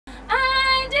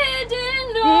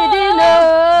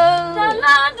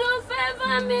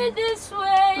me this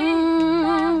way.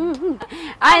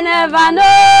 I never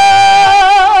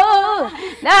know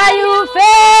that you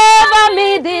favor me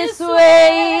this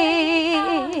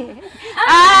way.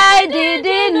 I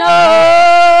didn't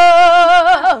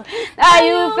know that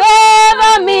you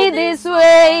favor me this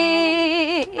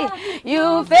way.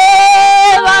 You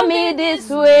favor me this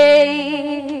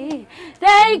way.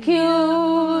 Thank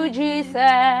you,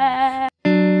 Jesus.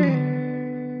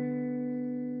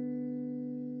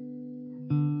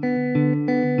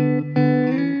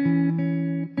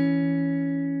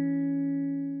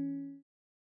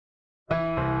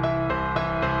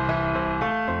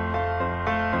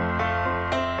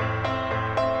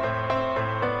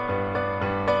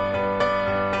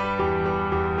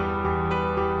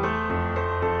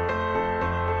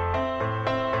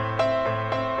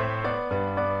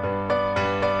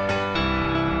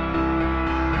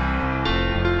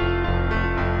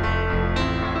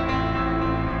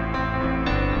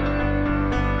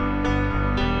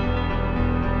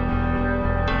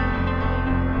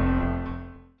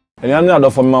 And I'm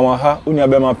not for Mamma Ha, Unia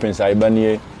Bema Prince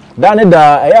Ibanie.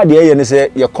 Danida, I had the air and say,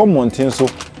 your common thing so.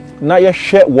 Now you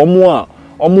share one more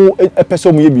or more a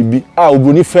person may be. I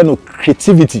will friend of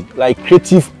creativity, like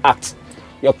creative art.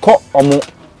 Your call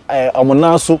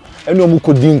omonaso, and no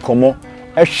mukodin como,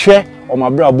 a share on my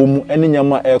brabo, any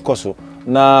yama air coso.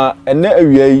 Na and there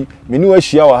away, me knew a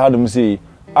share had him say,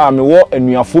 me walk and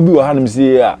we are phobia had him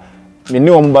say, me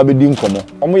know baby din como.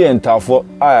 Omo yen tafo,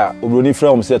 Ubuni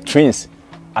from said trains.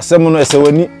 Asemono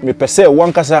esewani me pese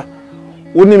wankasa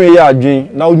woni me ya adwen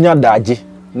na onya daage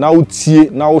na otie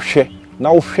na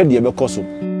ohwe de ebekoso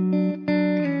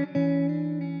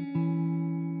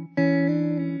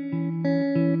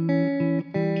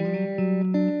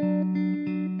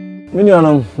mini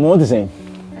anam mo te sen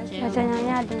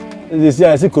this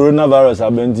year see coronavirus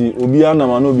abenti obi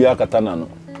anama na obi akata na no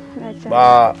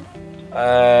ba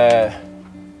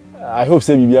I hope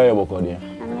say bibia ye bokode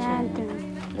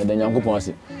the Yankopon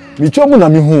ase mi chomu na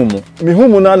mi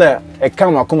humu na na e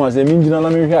kam akoma se mi ngina na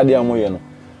mi hwe ade amoye no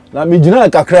na mi gina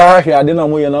kakra hwe ade na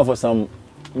amoye na for some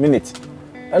minutes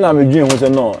na mi dwen ho se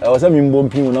no e wo se mi mbom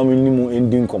pin na mi nimu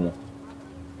ending komo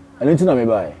ani tina me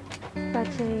bai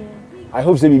I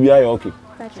hope say bibia you okay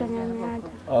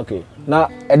okay na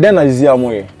e den na zizi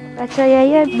amoye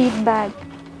ye big bag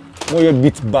no ye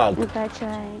bit bag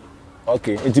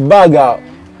okay it's bag a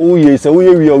o ye se wo ye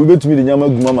wi o betumi de nyama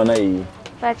guma ma na ye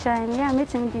yeah,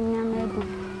 meeting the Yamago.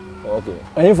 Okay.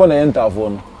 And you for the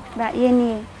interphone? That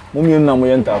ye Mummy and Namu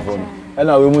interphone. And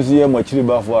I will see my chili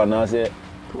buffer and I say,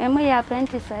 am I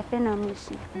apprentice? I feel no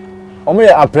musi. Oh, my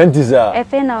apprentice, I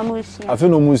feel no musi. I feel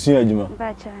no musi, Jima.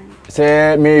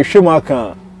 Say, may show my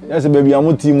car. That's a baby, I'm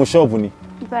with you, shop.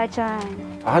 I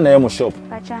had a shop.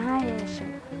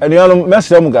 And you are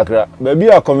Master Mugakra,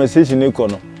 baby, our conversation in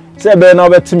corner. Say, Ben, now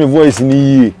bet me voice in the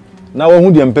year. Now,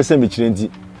 who the person be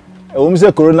changing. We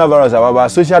say coronavirus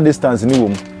about social distance ni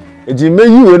wom. Eji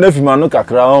meyi we na fi ma no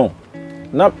kakra on.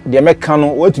 Na de meka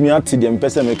no watumi ate de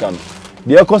mpese meka no.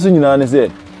 De ekoso nyina ne say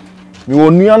me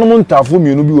wonuanom ntafo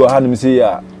mienu bi wo ha nim say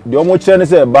ya. De omo kire ne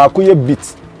say ba ko ye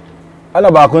beat. Ana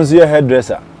ba ko nso ye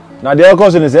hairdresser. Na de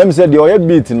ekoso ne say me say de o ye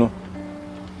beat no.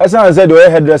 Esa say de o ye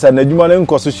hairdresser na adwuma ne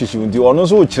nkoso hihyi nti ono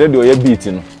nso wo kire de o ye beat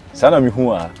no. Sa na me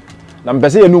hu a. Na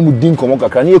mpese ye no mu din komo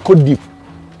kakra ne ye ko deep.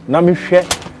 Na me hwe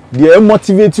they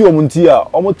motivate you omuntia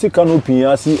omote Canopy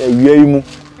asi awia yi mu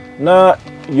na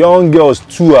young girls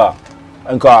too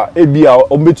anka ebia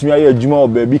ombetumi aye adwuma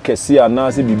obabi kese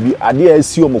ana se bibi ade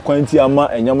asi omokwanti ama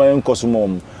enyama enkoso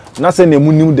na se na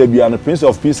emunim da bia no Prince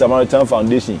of Peace Samaritan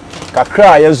Foundation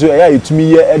kakra yeso eya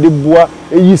etumi ye edeboa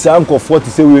eyi sa ankofo te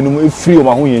se we num efiri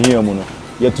omahoyehia mu no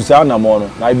yetu sa na mo no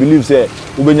na I believe say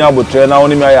ubenya abotre na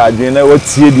woni me aye adwen na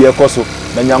watie de ekoso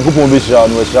na Nyankopon be hira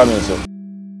no hira me so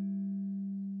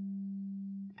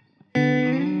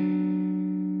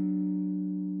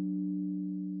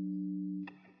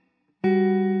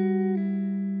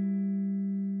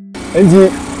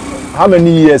And how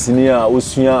many years in here?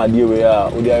 Osuya adi we are.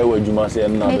 Odi ayo ejuma say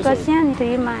na. Because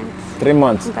 3 months. 3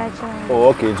 months. Oh,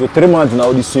 okay. So 3 months now.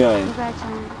 Odi suya.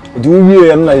 Do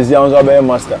we na is ya be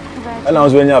master. And I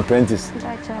was when apprentice.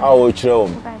 Ah, o chire o.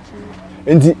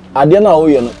 Enti ade na o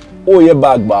ye no. O ye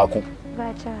bag baako.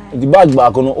 The bag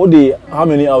baako no. Odi how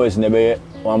many hours na be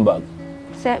one bag?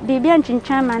 Sir, bibi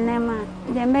antwintwan manema.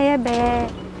 Dem be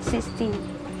 16.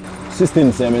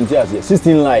 16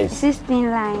 16 lines.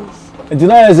 16 lines. And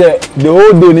now I say the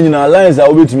whole day in our lines are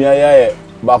over to me. I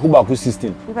baku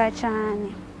 16.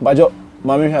 Bajo,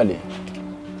 mami hadi.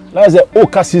 Now I say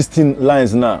okay 16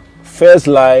 lines now. First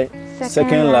line,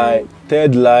 second line,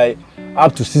 third line,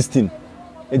 up to 16.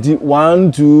 It's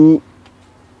 1, 2,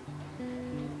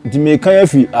 Nti me kan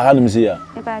afi aha nim se ya.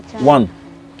 1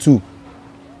 2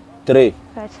 3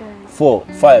 4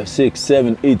 5 6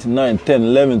 7 8 9 10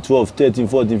 11 12 13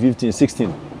 14 15 16.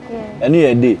 Yeah. Any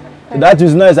a day. That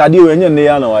is nice. I do when you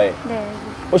near na why.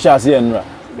 What shall I say enra?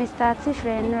 We start to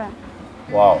enra.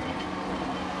 Wow.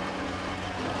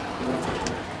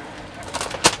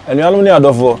 And you alumni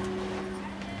adofo.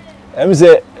 Em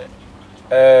say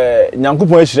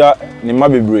Nyankopon ahira ne ma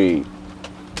bebre.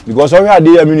 Because all had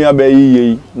dey aminu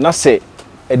abayi na say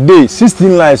a day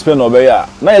 16 lines pen obeya.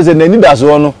 Na say nani da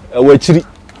so no e wachiri.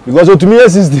 Because to me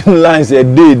 16 lines a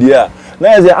day there.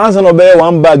 Na say answer no be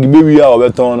one bag baby a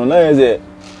obeton no. Na say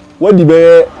what the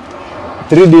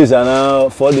be 3 days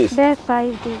and 4 days. Be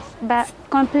 5 days. But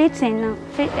completing no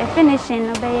finishing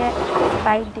no be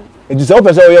 5 days. It is how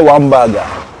person we one bag.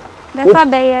 Be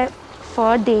be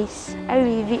 4 days. I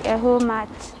will a whole mat.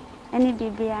 Any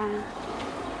baby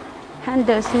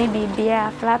handles me baby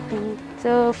flapping.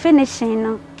 So finishing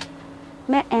no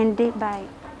may end it by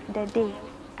the day.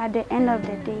 At the end of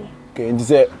the day. Okay, and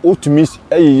say to miss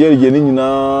a year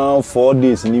now 4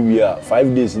 days in the year,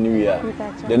 5 days in the year.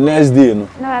 The next day no.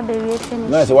 No, I be finishing.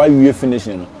 No, say why we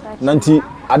finishing no. Nanti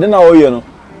I don't know you no.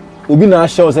 Obi na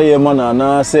show say man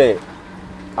na say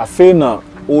afa na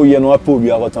o ye no apo obi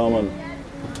akotan man.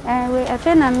 We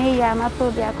afa na me ya ma apo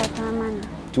obi akotan man.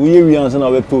 To ye wi ansa na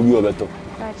we apo obi obeto.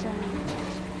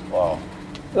 Wow.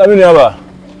 La me niaba.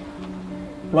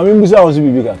 Mami mbusa won so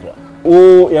bibi kakra.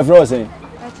 O ye fro say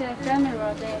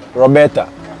Roberta.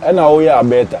 And now we are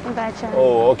better.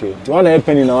 Oh, okay. Do you want a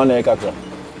penny now? One kakra.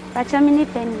 Bacha mini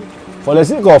penny. For the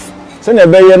sake of send a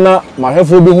bay na my help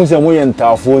will be who's a way and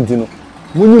tough phone.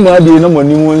 When you might be no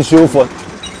money one show for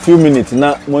few minutes,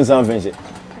 not one something.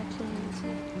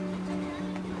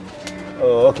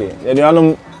 Oh, okay.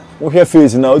 And we have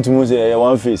face now to say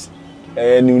one face.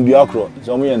 And you do acro,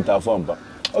 so we and tough phone.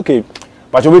 Okay,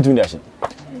 but you wait to me.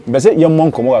 But say young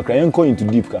monk come over, crying into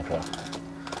deep kakra.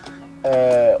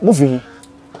 Moving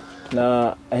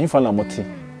na ahimfa na moti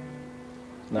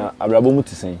na abrabo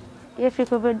muti sen ye fi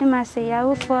koboduma se ya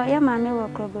wo for ya mame wo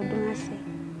koboduma se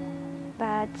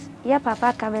but ya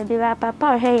papa ka be ba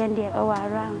papa o he yen dey all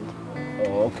around.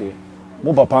 Oh, okay.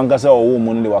 Mo papa nka se o wo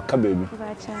mo ne wa ka baby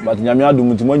but nyame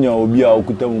adum ti monya obi a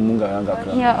okuta mu mu ngan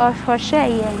kakra ya o for share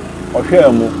yen o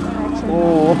hwe mo.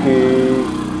 Oh,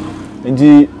 okay.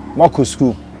 Ndi mako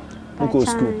school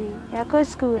ya ko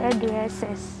school edu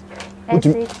SS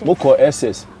Boko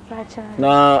SS.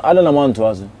 Na ada na manto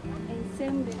aso.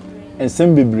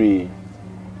 Ensemble bi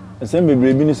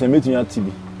ni se metunya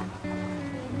tibi.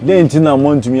 Den tina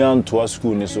montumi anto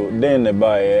school ni so den na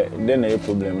ba den na ye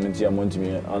problem ni tia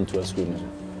montumi anto school ni.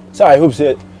 So I hope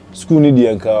say school ni di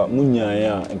enka munya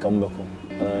ya enka mbeko.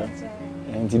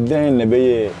 Enti den na be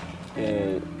ye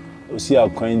osi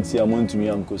akwan tia montumi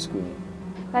anko school ni.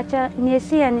 Bacha ni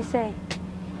esi ya ni say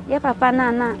ye papa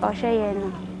na ohwe ye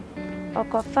no.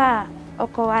 Okofa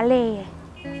okowale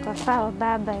kofa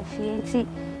obaba fienti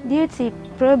duty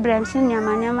problems ni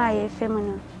amanyama ye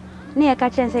femuno ni e ka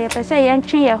chense ye pese ye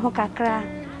ntwe ye ho kakra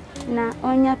na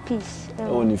onya peace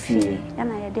oni fie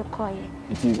na ye de koye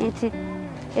enti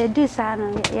edu sa no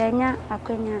ye nya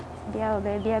akonya bia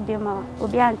obabia bi ma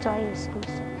obi anto ye school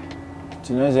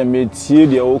tineze metie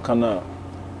de o kana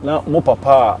na mo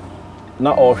papa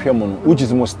na ohwe mo no which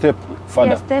is mo step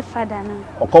father. Yes, step father na.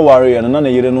 Okoware ya na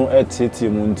yire no etete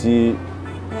mu nti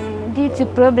duty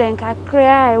problem ka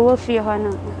cry wo fie ho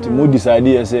no. Ti mo decide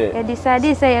ye say. You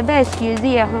decide say you be excuse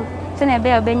ye ho. Say na be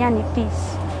obenya ni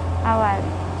peace. Awale.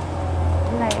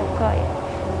 Na ye koye.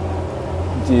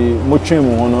 Ti mo twen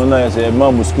mu ho no na ye say ma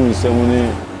mu school nsem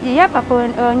ni. Ya papa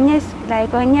onye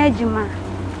like onye adwuma.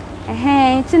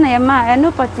 Ti na ye ma no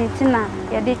opportunity na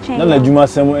ye de twen. Na adwuma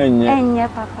sem enye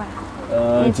papa.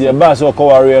 Nti e ba so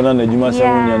okoware na adwuma sem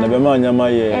nya na be ma nyama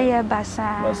ye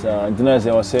basa nti na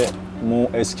say o say mo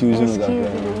excuse no ga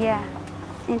yeah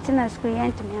nti na school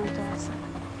yant me anto asa.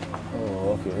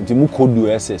 Oh, okay. Nti mu kodu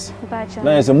SS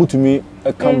na ye say mutumi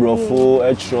e cambrofo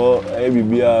e tro e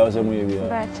bibia o say mo ye bia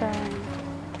bacha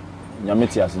nyame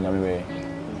ti ase nyame we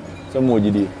say mo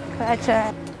ogidi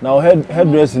bacha na o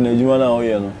hairdressing adwuma na o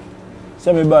ye no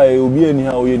say me ba e obi ani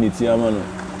ha o ye ni ti ama no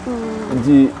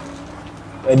nti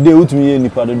a day with me any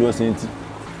part of the city.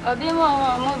 Obi mo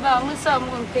ba mo so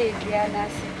mo mpe bia na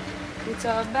se. Nti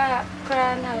oba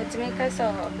kra na o timi ka so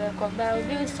oba ko ba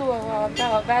obi so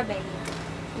oba be.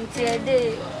 Nti a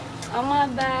day ama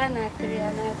ba na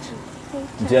kria na tu.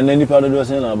 Nti any part of the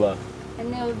city na ba.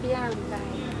 Ene obi amba.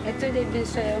 Eto de bi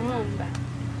so e mo mba.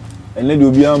 Ene de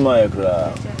obi ama e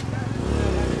kra.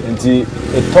 Nti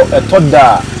eto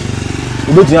da.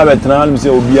 Obi tin abetran mi se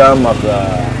obi ama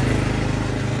kra.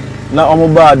 Na omo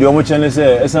ba de omo chene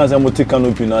say esan say mo te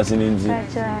Canopy na ase nti.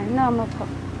 Na omo ko.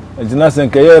 Nti na sen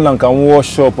keye na nka wo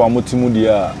shop amotimu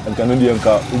dia nka no dia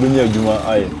nka obenya adwuma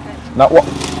aye. Na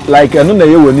like eno na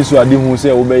ye wani so ade hu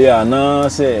say wo be ya na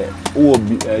say wo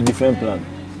different plan.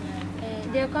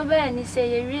 De ko ba ni say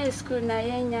ye real school na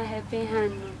ye nya helping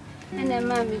hand no. Na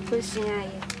ma me ko sua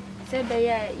aye. Say be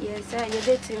ya ye say ye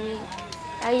betimi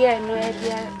aye no e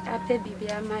dia ape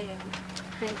bibia ma ye.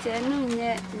 Nti enu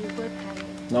nye ni botai.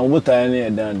 Na wo botai na e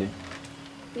dan de.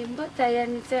 Ni botai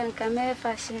ni say nka me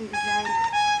fashion designer.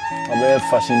 Abe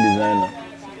fashion designer.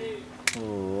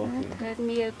 Oh, okay. Let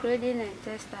me a clothing and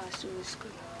textile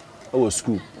school. Oh,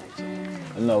 school.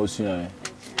 And now what's your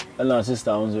and now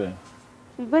sister on there.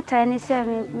 But I say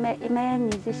me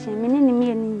musician, me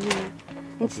ni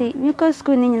nti me ko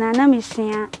school ni na me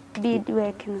sua bead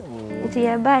work no. Nti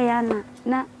ye ba ya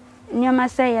na nyoma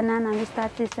say ya na me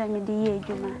start say me di ye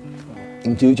adwuma.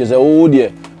 Nti che say oh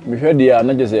de me hwe de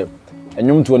na je say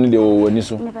enyum to ni de wo wani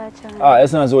so.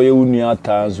 Esa say ye wunu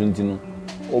ata so nti no.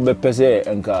 Obe pese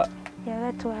enka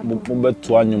mo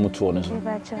beto anyum to ne so.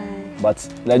 But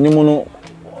la nyum no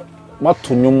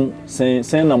mato nyum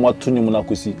sen na mato nyum na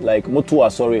kosi like moto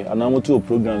sorry ana moto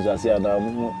programs as ya na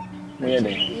mo ye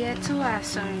den. Yeah, to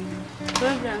sorry.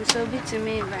 Program so be to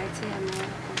me invite him.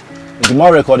 The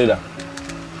more recorded that.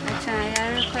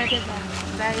 I recorded that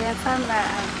by your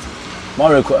family.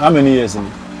 More record how many years in?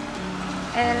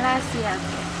 Last year.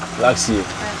 Last year.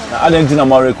 I didn't think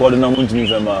I'm recording now to me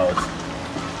from out.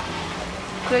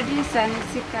 Producer and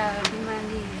Sika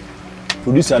demanding.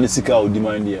 Producer and Sika or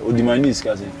demand here. Or demand is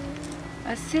kasi.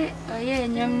 I say, oh yeah,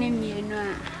 nyom ni mi no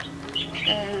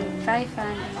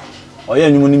 500. Oh yeah,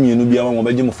 nyom ni mi no bia mo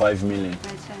beje mo 5 million.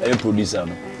 I producer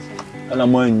no. And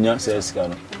I'm on nya say Sika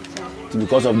no.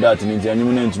 Because of that, ni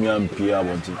nyom na ntumi ampia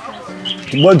about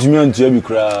it. To want me on to be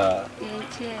kra.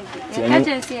 I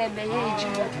can't say be ye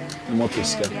ejuma. Mo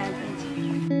pesika.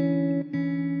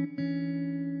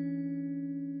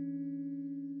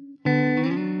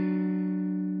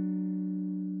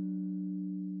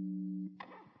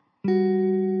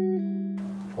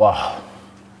 Wow.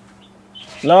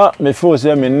 Na me feel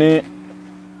say me ni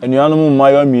enuanum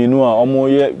mayo mienu a omo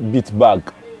ye beat bag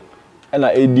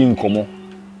na edi nkomo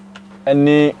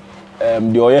ene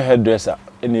the oye hairdresser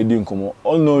ene edi nkomo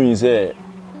all knowing say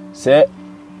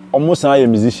omo san ye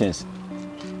musicians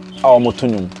a omo to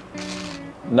nyum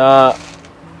na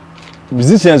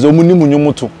musicians omo ni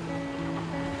munyum to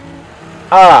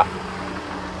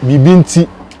bibinti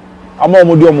ama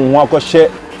omo de omo ho akɔhye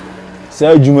say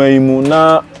adwuma yi mu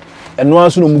na eno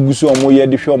aso no mugusu omo ye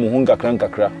de hwe omo ho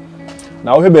nkakra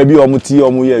na wo he ba bi omo ti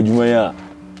omo ye adwuma yi a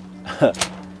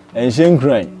enshen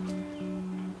kran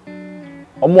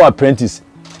omo apprentice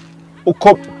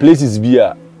ukop places bi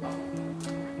a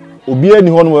obi ani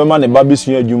ho no we ma ne ba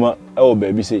besu adwuma e wo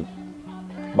ba bi sei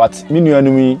but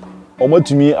minuanum yi omo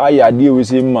tumi aye ade we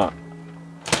sei ma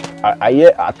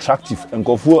aye attractive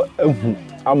enkofo ehu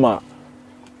ama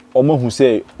omo hu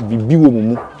sei bibi wo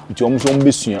mu nti omo so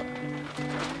mbesua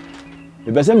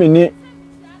e be se me ni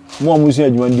mo omo sua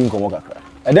adwuma ndi nkomo kakra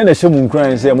e den na hye mu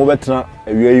nkran sei mo betena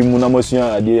awia yi mu na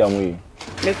masua ade ya mo yi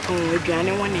mekun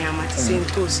aduane won ya mate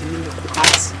sentos ni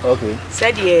mekupat okay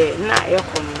said ye na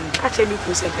ekon ache bi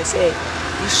ku se pese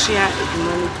isua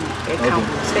adwuma no bi e kan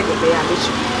said ye be ya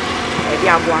bechi e bi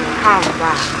abo an ha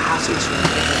ba ha so su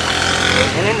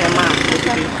ene na ma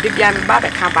bi bia me ba be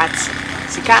ka bat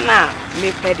sika na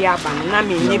me pedi aba na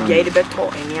me nye bia ide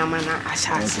beto eniama na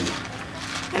ashasi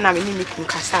ena me ni mekun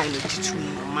kasa ni titu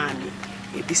no ma me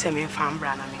e bi se me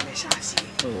fambra na me be shasi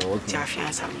okay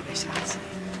afiansa me be shasi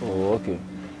oh okay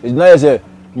it's nice say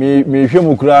me hwe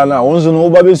mu kura na wonso no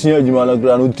ba besu adwuma na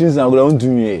kura no tinsan kura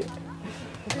untumi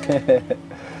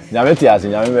nyame ti ase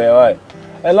nyame be why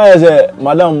e na say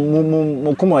madam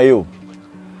mu kuma yo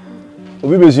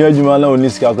obi besu adwuma na oni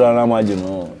sika kura na maje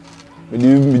no me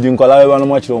di nkola ba no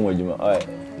ma kire o adwuma ai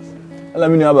ala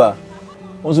mi ni aba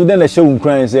wonso den na hye wo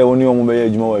kran say oni o mo be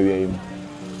adwuma wa wiye mu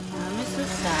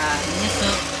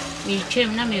me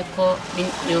chem na me ko me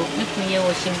kunye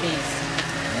washing base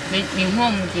me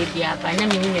home de bia ba na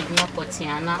me ni meduma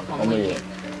potiana omoye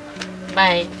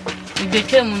bai me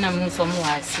betwem na mo so mo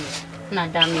asi na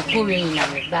da me ko we ni na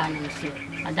me ba na mfi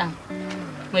adam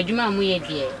meduma mo ye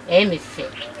de me fe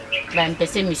ba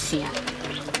mpese me sua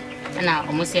na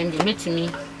omo send metumi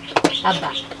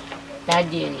aba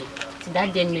dadie ni ti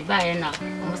dadie me ba ye na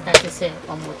omo start say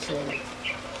omo chere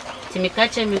ti me ka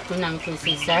che me ku na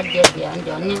mfi sa de bia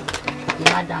ndo ni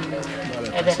madam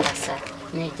ebe kasa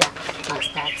neja ma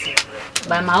start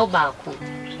ba ma oba ko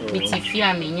mi ti fi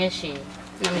a me nyehwe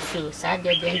na me so sa de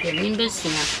mi be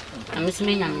sua na me so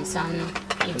me nya me san no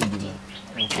edidi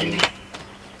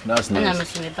That's nice. And I'm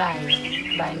assuming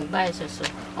buy so.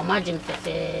 Imagine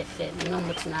no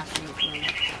much nothing.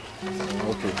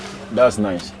 Okay, that's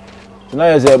nice. So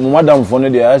now you say, Madam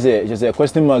Fonne, there, I say, just a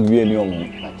question mark be any omo.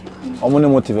 Omo no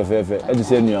motive I just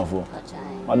say new for.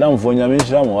 Madam Fonne, I mean,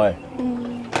 sham why.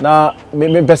 Now,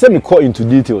 me person me call into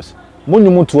details. Money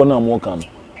mutu na mo kan.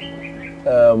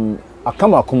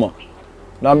 Akama.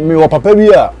 Na me wo papa bi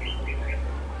a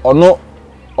ono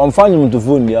on find him to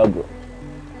phone the agro.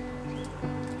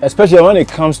 Especially when it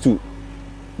comes to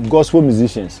gospel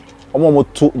musicians. Omo mo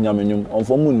to nyamenyum on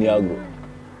for mu ni agro.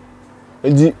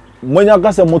 Eji monya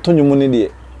kasa moto nyum ni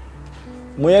de.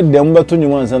 Moye dem beto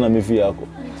nyum ansa na me fi akọ.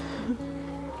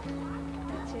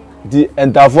 Di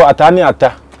entafo atani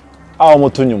ata a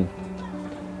moto nyum.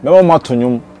 Me mo to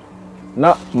nyum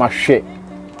na mahwe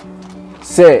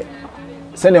se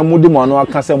na mudi mo anu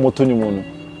aka se moto nyum no.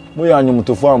 Mo ya nyum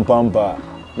to fo ampampa.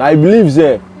 Na I believe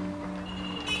say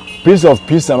Prince of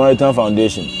Peace Samaritan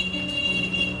Foundation.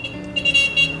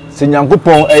 Se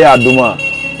Nyankopon eya adoma,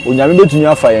 onyame betumi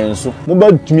afa yen so. Mo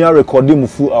betumi a record mu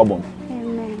full album.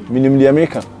 Amen. Minim the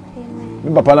America. Amen.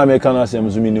 Me papa na America na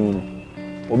asem so minim no.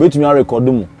 Obetumi a record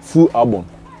mu full album.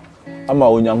 Ama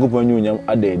onyankopon nyi onyam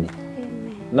adaadi.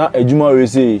 Amen. Na adwuma we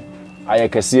say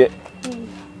ayekese.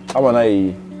 Ama na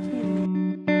yi.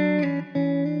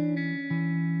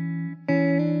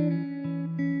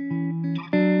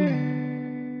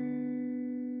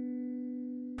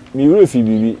 Mi refi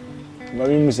bibi.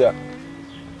 Mami Musa.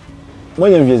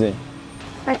 When you visit?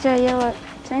 Pacha, you were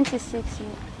 26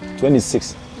 years.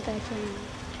 26. Pacha,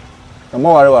 I'm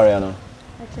more worried now.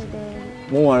 Pacha,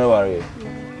 More worried.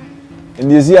 In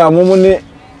this year, I'm only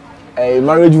a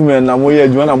married woman. I'm more yet.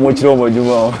 I'm more trouble. I'm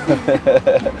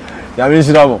in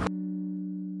trouble.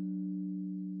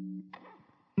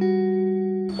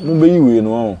 Mumbai, you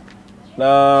know.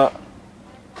 Now,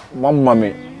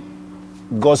 Mamma,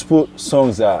 gospel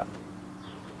songs are.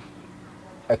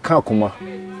 I can't come.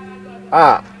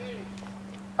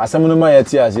 Asamuna ma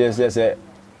yeti as say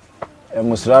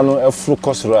musrano efru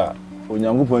kosra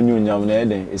onyankopon nyi onyam na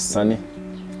eden esane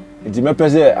enti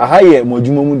mepese ahaye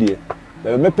modwuma mu de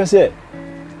mepese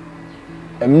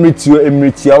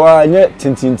emretiawa nye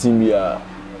tintintin bia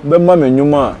be ma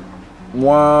menwuma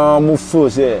moa mu fo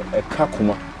say eka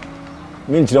koma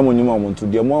me nkyira mo nyuma mo nto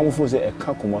de moa mu fo say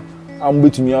eka koma am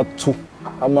betumi ato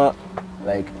ama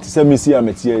like tise mesi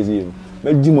ametia ezi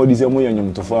me di modi say mo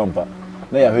yanyum to fo ampa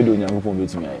na ya hwedo nyankopon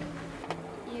betumi aye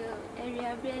yo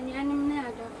area brand anim na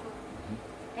adofo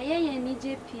eye ni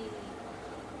JP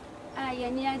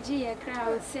ye ni agi ye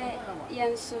crown say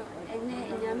yenso ene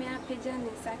nyame apagya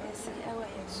ne sakese ewa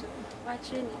yenso wa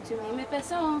kire ni tumi me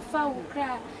pese on fa wo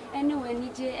kra ene wani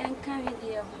je enka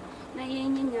hwede ho na ye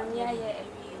nyi nyame aye awie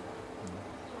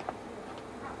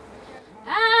I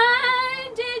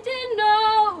didn't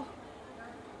know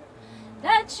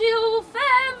that you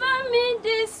favor me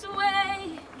this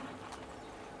way.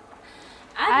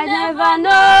 I never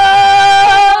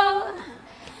know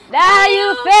that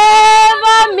you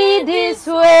favor me this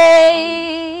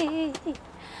way.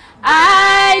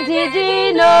 I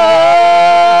didn't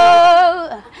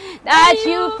know that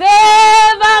you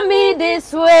favor me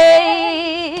this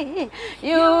way.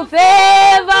 You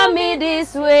favor me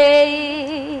this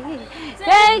way.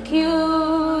 Thank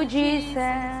you, Jesus.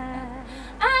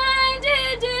 I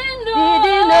didn't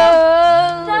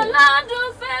know the Lord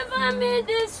will favor me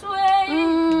this way.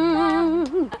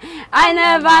 I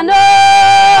never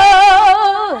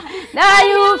know that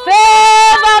you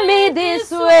favor me this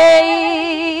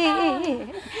way.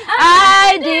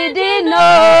 I didn't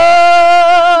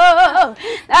know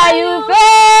that you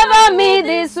favor me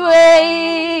this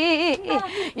way.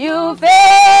 You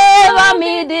favor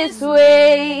me this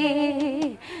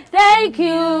way. Thank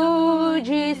you,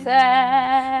 Jesus.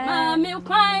 Mami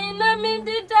crying, me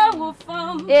did that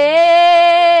from.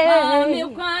 Mami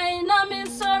crying, I'm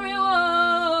sorry.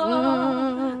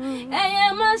 I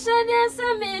am a yes, I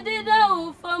made it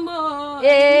out for more.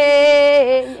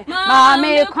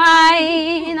 Mami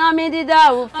crying, I made it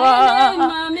out for.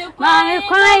 Mami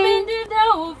crying, did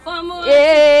that for more.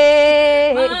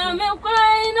 Mami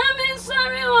crying, I'm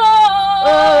sorry.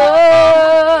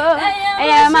 I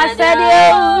am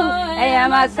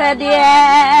a said,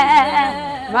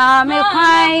 Mommy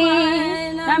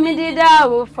crying, I'm in the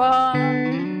down for.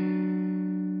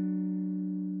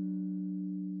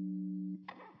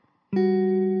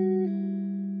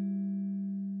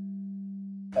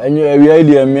 And you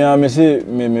idea me say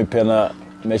me pena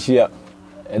meshia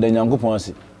and then Yankopon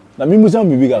si. Na me musa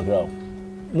me bigger crowd.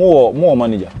 More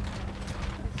manager.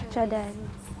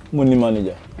 Money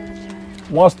manager.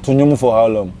 What's to you for how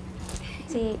long?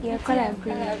 See, you're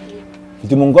collaborating.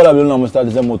 Iti munkola bi na mo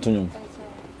start se motunyo.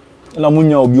 Na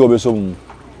munya obi obeso mu.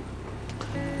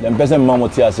 Dem person mama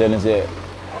ti ase ne say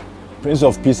Prince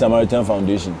of Peace Samaritan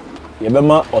Foundation.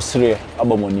 Yebema osre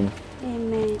abamonim.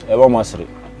 Amen. Eba masre.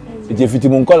 Iti fiti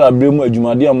munkola bremu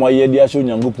adwumade a moye de ahye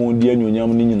Onyankopon di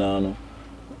anyonyam ni nyina no.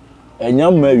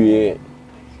 Enyam mawie.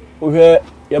 Ohwe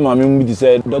ye mama mu bi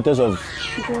say Daughters of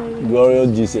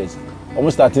Glorious Jesus.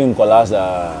 Almost starting class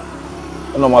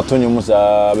no matonyo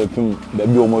musa bepim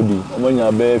baby omodi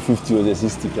omanya be 50 or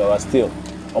 60 ka still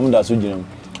da so ginam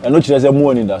eno kire se mu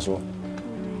oni da so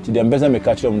ti dem pesa me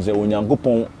catch them say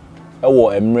Onyankopon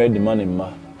ewo emre de man ma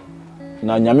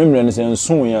na nyame mre ne se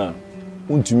nson ya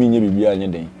untumi nye bibia anye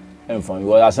den emfa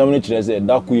wo asam ne kire se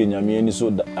dako ye nyame ani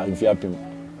so amfi apem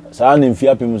saa ne mfi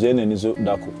apem so ene ni so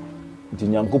dako ti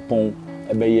Nyankopon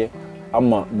ebeye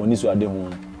ama moni so ade ho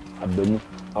abamu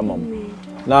ama mo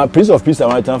na Prince of Peace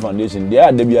Samaritan Foundation they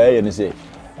are debia ye ne say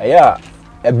eya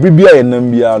ebribia ye nam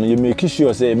bia no ye make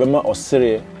sure say be ma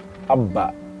osere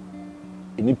aba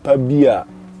enipa bia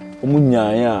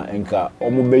omunyan a enka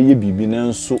omo be ye bibi na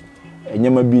nso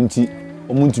enyama bi nti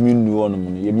omuntumi nnu ho no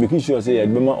mo ye make sure say ye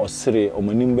be ma osere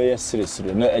omanim be ye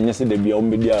sere na enye se debia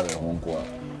omo be di are ho nko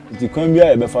a ti kwan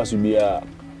bia ye be fa so bia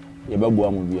ye be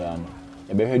boa mo bia no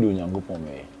ye be hwede Onyankopon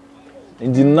me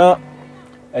ndi na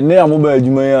ene amoba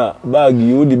adwuma ya bag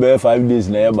yi odi be 5 days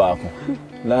na ye baako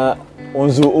na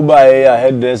onzo uba ya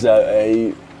hairdresser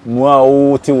mu a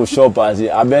o ti wo shop as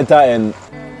a better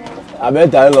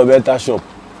shop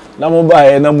na mo ba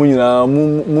ya na mu nyina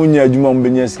mu nya adwuma mo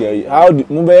benya sika yi how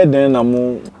mo be den na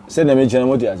mo se na me chena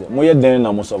mo ti ase mo ye den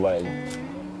na mo survive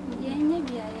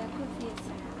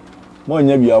mo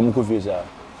nya bia mo ko face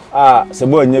se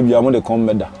bo nya bia mo de kom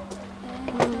meda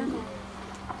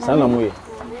sana mo ye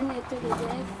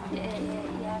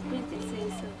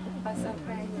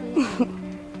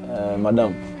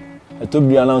madam eto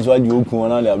bia na so agi okun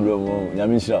na le abro mo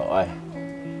nyame hira ai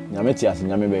nyame ti ase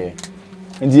nyame be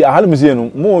ndi ahale mu se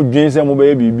no mo dwen se mo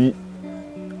be bibi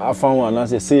afan wa na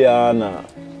se ya na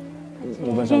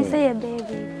mo ben se ya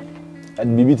baby at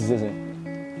bibi ti se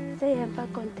ya ba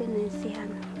container si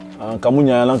hana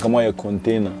kamunya na kama ye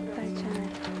container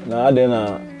na ade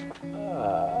na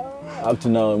up to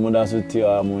now mo da so ti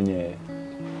a mo nye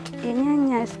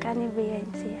enya skani be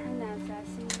yanti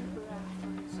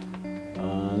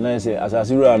na say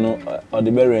asasira no o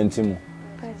de be rent mu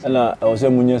na o se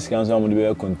munye scan so mo de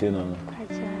be container no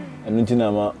enu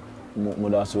ntina ma mo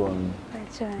da so on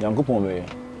Yankopon be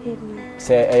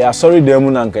say e ya sorry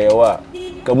dem na nka ye wa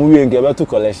ka mu wie nke be to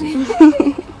collection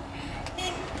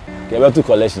ke be to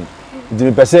collection di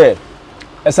me pese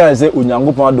esa say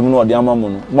Onyankopon adom no o de ama mo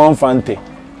no mo mfante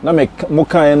na me mo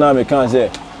kan na me kan say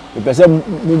me pese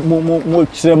mo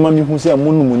kire ma mi hu say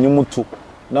mo no munye moto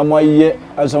na mo aye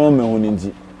asama me hu ni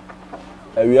ndi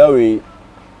awiawe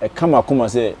e kama kuma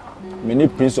say me ni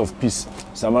Prince of Peace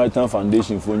Samaritan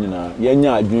Foundation fo nyina ye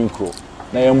nya adwen kro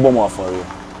na ye mbom afore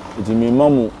iti me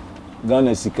mamu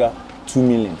Ghana sika 2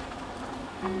 million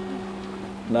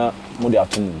na mo de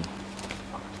atum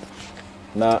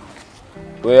na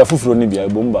we ya fufuro ni bia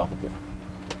bom ba ko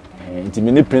iti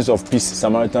me ni Prince of Peace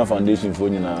Samaritan Foundation fo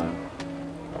nyina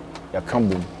ya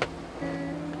kambom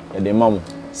ya de mamu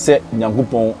se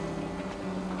Nyankopon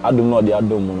adom no de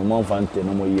adom no man fante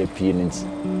no mo ye pie nti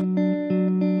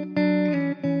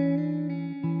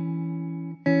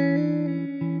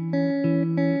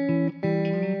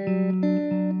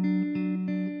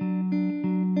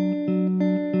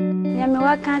nyame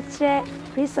wakatre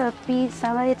Prince of Peace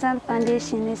Samaritan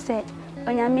Foundation ni se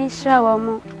onyame hira wo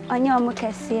mo onye omo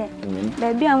kese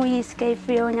baby amu yiska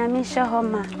ifri onyame hira ho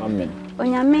ma amen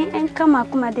onyame enka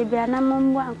makoma de bia na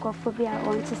mombo ankofo bia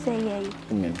onte se yeye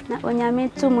amen na onyame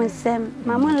tumu nsem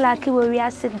mamun laki wo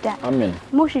wiase da amen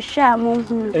mo hwehwa mo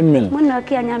hunu amen mo na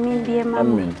oke onyame bie ma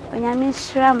onyame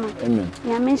hira mo amen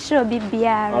onyame hira obi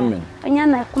biara amen onya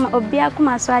na kuma obi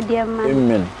akoma so ade ma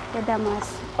amen yadamas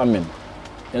amen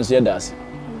yenso yedas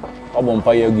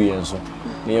obompa ye gu yenso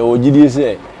na ye ogidi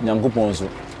se Nyankopon so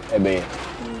ebe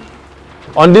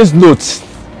on this note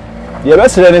ye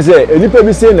besere ne se enipa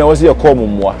bi se na wo se ye kom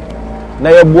mmoa na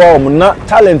ye boa om na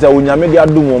talent a onyame de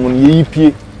adom om ye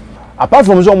yipie apart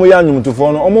from so mo ya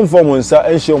anyumtofo no om mfo mo nsa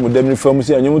enhye om demni fam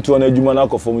se anyumto na adwuma na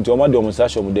akofo mo ti om ade om nsa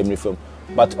hye om demni fam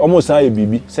but om san ye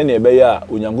bibi se na ebe ya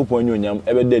Onyankopon anyonyam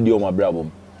ebe de di om abrabom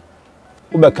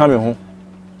wo be ka me ho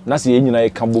na se ye nyina ye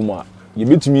ka bom a ye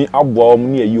betumi aboa om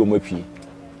ne ayi om apie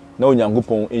na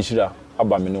Onyankopon enhyira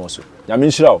aba me no so nyame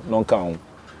enhyira no nka ho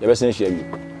ye be sen hye abi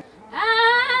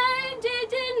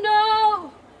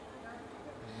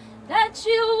that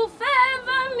you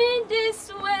favor me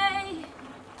this way.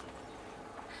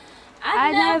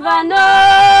 I never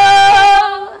know.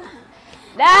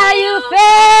 that you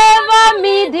favor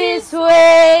me this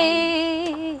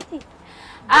way.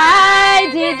 I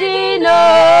didn't know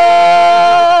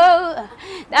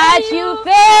that you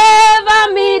favor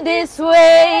me this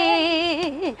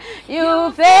way.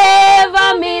 You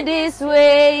favor me this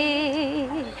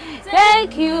way.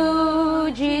 Thank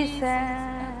you, Jesus.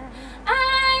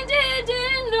 I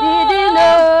didn't know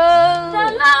the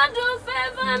Lord will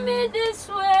favor me this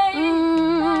way.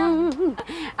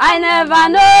 I never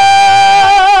know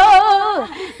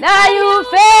that you